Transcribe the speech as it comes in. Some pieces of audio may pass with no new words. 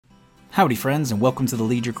Howdy friends, and welcome to the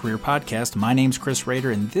Lead Your Career podcast. My name's Chris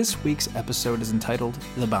Rader, and this week's episode is entitled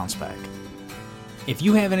The Bounce Back. If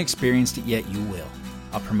you haven't experienced it yet, you will.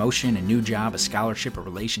 A promotion, a new job, a scholarship, a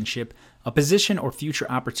relationship, a position or future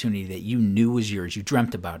opportunity that you knew was yours, you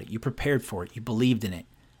dreamt about it, you prepared for it, you believed in it,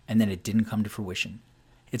 and then it didn't come to fruition.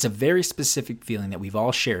 It's a very specific feeling that we've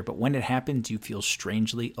all shared, but when it happens, you feel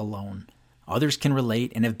strangely alone. Others can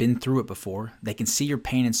relate and have been through it before. They can see your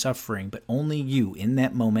pain and suffering, but only you in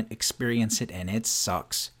that moment experience it, and it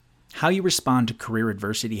sucks. How you respond to career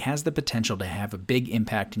adversity has the potential to have a big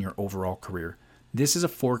impact in your overall career. This is a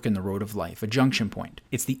fork in the road of life, a junction point.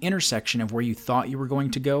 It's the intersection of where you thought you were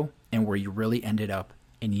going to go and where you really ended up,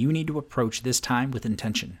 and you need to approach this time with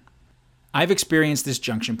intention. I've experienced this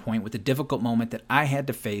junction point with a difficult moment that I had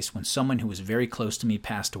to face when someone who was very close to me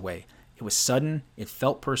passed away. It was sudden, it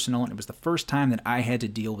felt personal, and it was the first time that I had to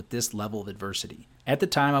deal with this level of adversity. At the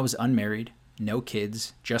time, I was unmarried, no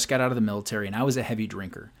kids, just got out of the military, and I was a heavy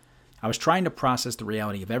drinker. I was trying to process the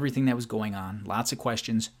reality of everything that was going on, lots of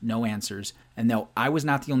questions, no answers, and though I was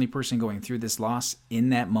not the only person going through this loss, in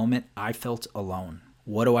that moment, I felt alone.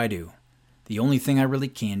 What do? The only thing I really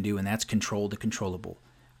can do, and that's control the controllable.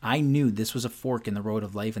 I knew this was a fork in the road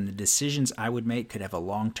of life, and the decisions I would make could have a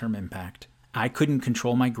long-term impact. I couldn't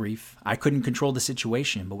control my grief. I couldn't control the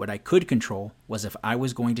situation, but what I could control was if I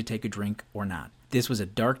was going to take a drink or not. This was a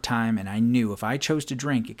dark time, and I knew if I chose to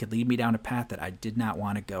drink, it could lead me down a path that I did not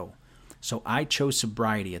want to go. So I chose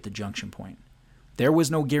sobriety at the junction point. There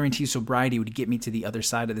was no guarantee sobriety would get me to the other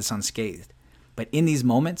side of this unscathed. But in these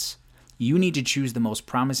moments, you need to choose the most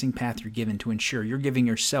promising path you're given to ensure you're giving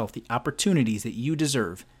yourself the opportunities that you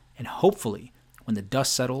deserve, and hopefully, when the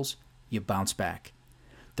dust settles, you bounce back.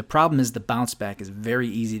 The problem is the bounce back is very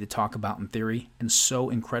easy to talk about in theory and so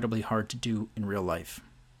incredibly hard to do in real life.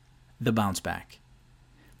 The bounce back.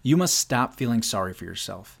 You must stop feeling sorry for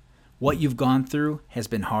yourself. What you've gone through has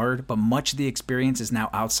been hard, but much of the experience is now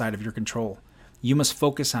outside of your control. You must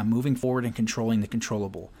focus on moving forward and controlling the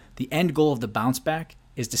controllable. The end goal of the bounce back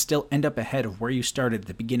is to still end up ahead of where you started at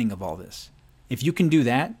the beginning of all this. If you can do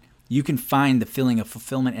that, you can find the feeling of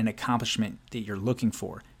fulfillment and accomplishment that you're looking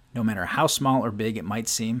for, no matter how small or big it might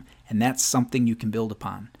seem, and that's something you can build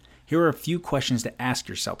upon. Here are a few questions to ask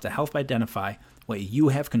yourself to help identify what you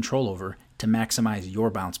have control over to maximize your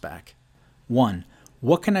bounce back. 1.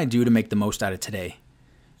 What can I do to make the most out of today?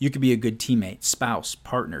 You could be a good teammate, spouse,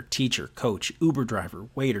 partner, teacher, coach, Uber driver,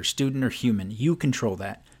 waiter, student, or human. You control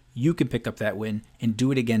that. You can pick up that win and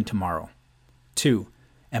do it again tomorrow. 2.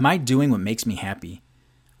 Am I doing what makes me happy?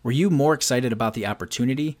 Were you more excited about the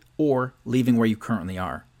opportunity or leaving where you currently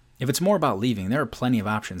are? If it's more about leaving, there are plenty of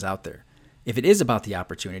options out there. If it is about the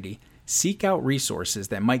opportunity, seek out resources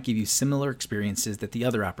that might give you similar experiences that the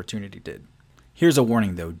other opportunity did. Here's a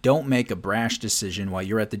warning though, don't make a brash decision while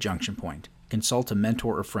you're at the junction point. Consult a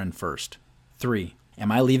mentor or friend first. 3.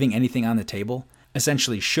 Am I leaving anything on the table?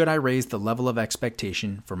 Essentially, should I raise the level of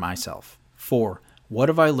expectation for myself? 4. What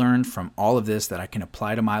have I learned from all of this that I can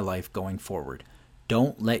apply to my life going forward?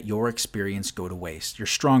 Don't let your experience go to waste. You're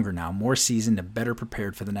stronger now, more seasoned, and better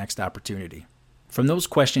prepared for the next opportunity. From those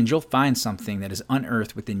questions, you'll find something that is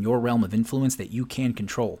unearthed within your realm of influence that you can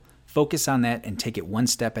control. Focus on that and take it one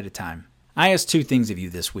step at a time. I asked 2 things of you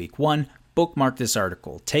this week. 1, bookmark this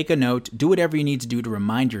article. Take a note. Do whatever you need to do to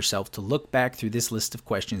remind yourself to look back through this list of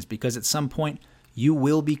questions because at some point, you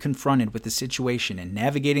will be confronted with the situation, and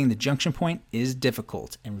navigating the junction point is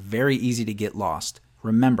difficult and very easy to get lost.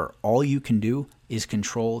 Remember, all you can do is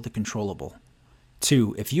control the controllable.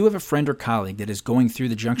 2, if you have a friend or colleague that is going through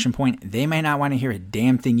the junction point, they may not want to hear a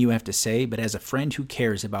damn thing you have to say, but as a friend who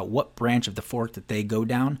cares about what branch of the fork that they go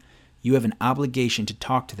down, you have an obligation to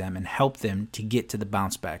talk to them and help them to get to the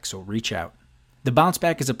bounce back, so reach out. The bounce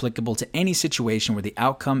back is applicable to any situation where the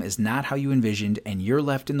outcome is not how you envisioned and you're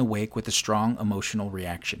left in the wake with a strong emotional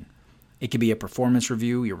reaction. It could be a performance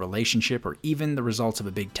review, your relationship, or even the results of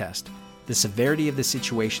a big test. The severity of the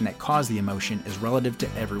situation that caused the emotion is relative to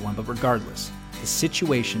everyone, but regardless, the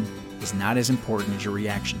situation is not as important as your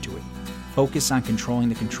reaction to it. Focus on controlling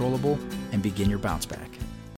the controllable and begin your bounce back.